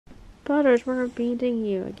Butters, we're meeting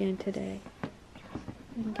you again today.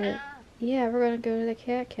 Yeah, we're gonna go to the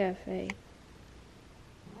cat cafe.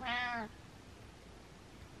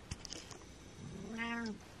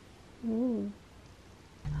 Ooh.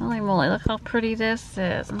 Holy moly, look how pretty this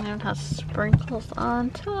is. And then it has sprinkles on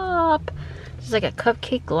top. It's like a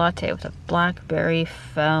cupcake latte with a blackberry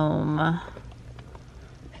foam. I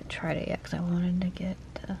haven't tried it yet because I wanted to get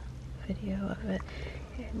a video of it.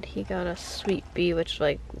 And he got a sweet bee, which is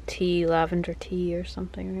like tea, lavender tea or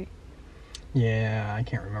something, right? Yeah, I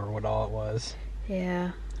can't remember what all it was.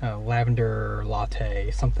 Yeah. Lavender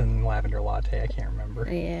latte, something lavender latte, I can't remember.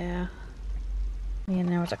 Yeah. And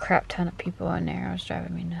there was a crap ton of people in there. It was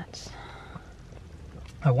driving me nuts.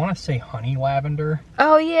 I want to say honey lavender.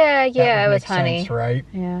 Oh yeah, yeah, it was honey. Sense, right?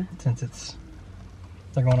 Yeah. Since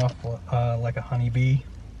they're going off like a honeybee.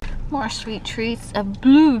 More sweet treats. A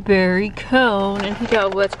blueberry cone, and he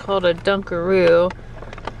got what's called a Dunkaroo.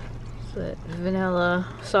 It's a vanilla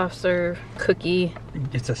soft serve cookie.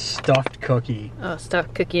 It's a stuffed cookie. Oh,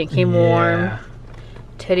 stuffed cookie. It came warm.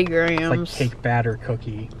 Teddy Grahams. It's like cake batter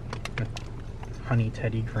cookie with honey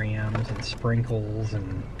Teddy Grahams and sprinkles,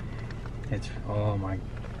 and it's, oh my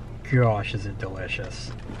gosh, is it delicious.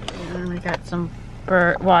 And we got some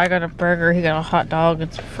well, I got a burger. He got a hot dog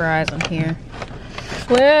and some fries on here.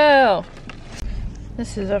 Well,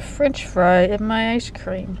 this is a French fry in my ice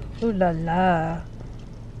cream. Ooh la la.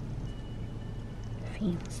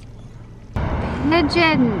 Fancy.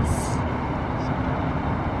 Pigeons.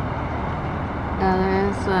 Oh,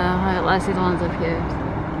 there's I see the ones up here.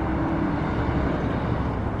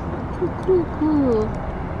 Cool, cool.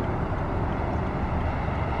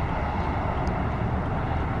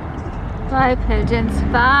 Bye, pigeons.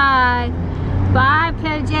 Bye. Bye,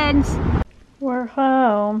 pigeons. We're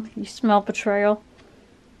home. You smell betrayal?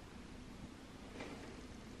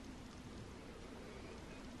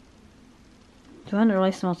 The one that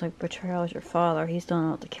really smells like betrayal is your father. He's done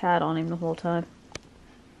it with the cat on him the whole time.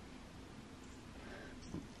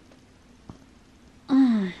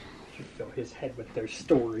 You fill his head with their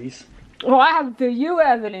stories. Well, I have video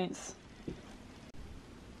evidence.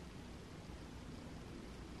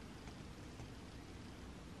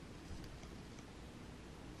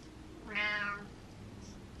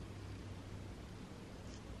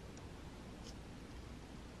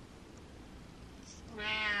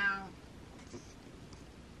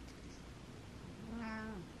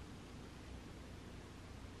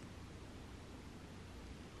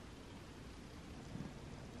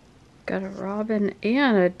 Got a robin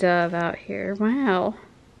and a dove out here. Wow.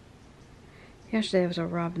 Yesterday there was a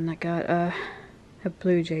robin that got a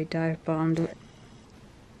blue jay dive bombed.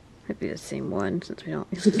 Might be the same one since we don't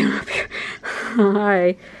usually come up here.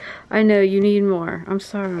 Hi. I know you need more. I'm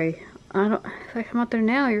sorry. If I come out there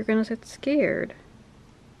now, you're gonna get scared.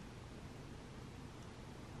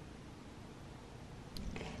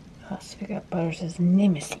 Let's figure out Butters'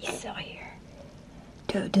 nemesis out here.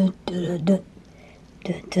 Dun dun dun dun.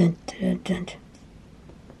 Dun, dun, dun, dun.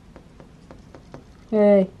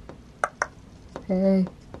 Hey. Hey.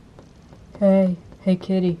 Hey. Hey,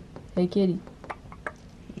 kitty. Hey, kitty.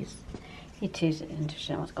 He too's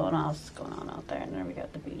interested in what's going on out there. And then we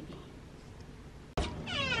got the bee.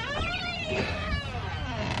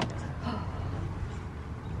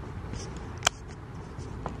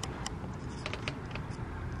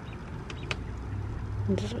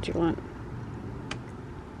 This is what you want.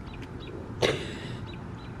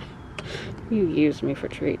 You use me for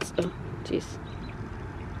treats. Oh, jeez.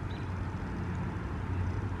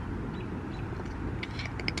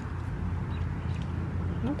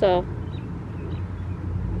 That's all.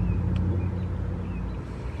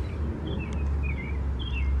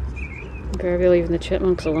 Better be leaving the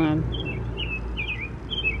chipmunks alone.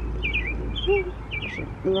 There's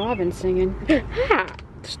a robin singing. Ha!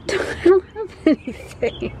 I don't have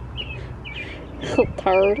anything. Little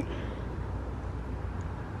turd.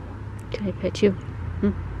 Can I pet you?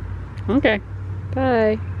 Okay.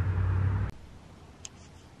 Bye.